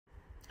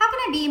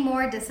to be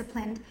more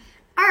disciplined.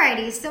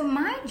 Alrighty, so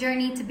my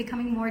journey to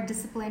becoming more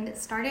disciplined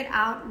started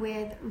out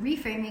with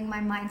reframing my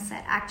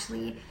mindset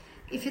actually.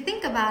 If you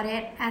think about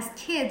it, as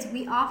kids,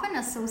 we often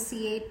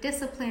associate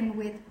discipline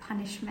with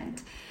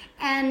punishment.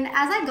 And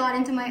as I got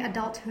into my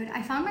adulthood,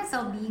 I found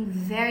myself being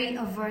very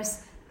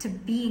averse to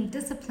being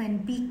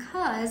disciplined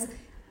because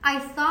I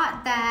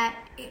thought that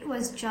it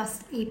was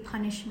just a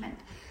punishment.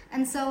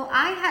 And so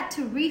I had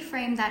to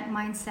reframe that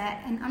mindset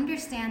and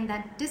understand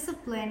that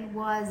discipline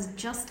was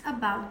just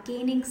about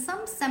gaining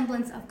some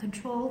semblance of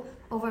control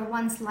over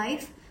one's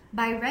life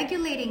by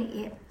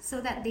regulating it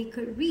so that they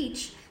could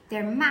reach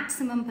their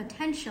maximum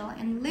potential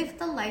and live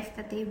the life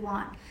that they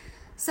want.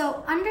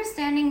 So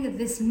understanding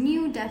this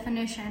new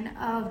definition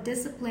of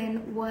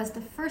discipline was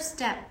the first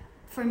step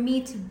for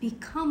me to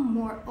become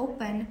more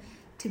open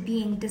to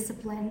being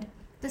disciplined.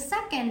 The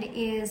second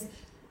is,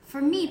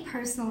 for me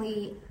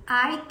personally,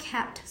 I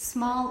kept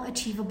small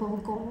achievable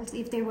goals.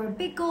 If they were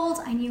big goals,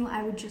 I knew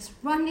I would just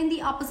run in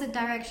the opposite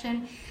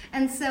direction.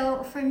 And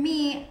so for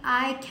me,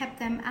 I kept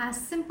them as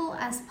simple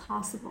as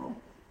possible.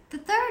 The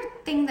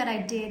third thing that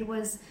I did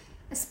was,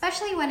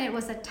 especially when it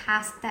was a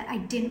task that I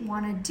didn't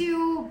want to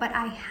do, but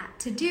I had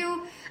to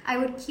do, I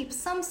would keep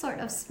some sort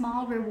of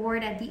small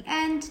reward at the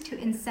end to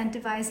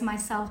incentivize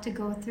myself to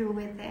go through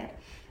with it.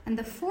 And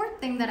the fourth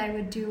thing that I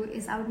would do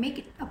is I would make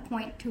it a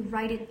point to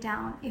write it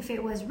down. If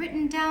it was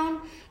written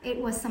down, it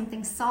was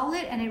something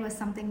solid and it was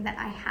something that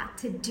I had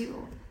to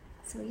do.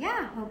 So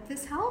yeah, hope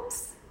this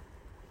helps.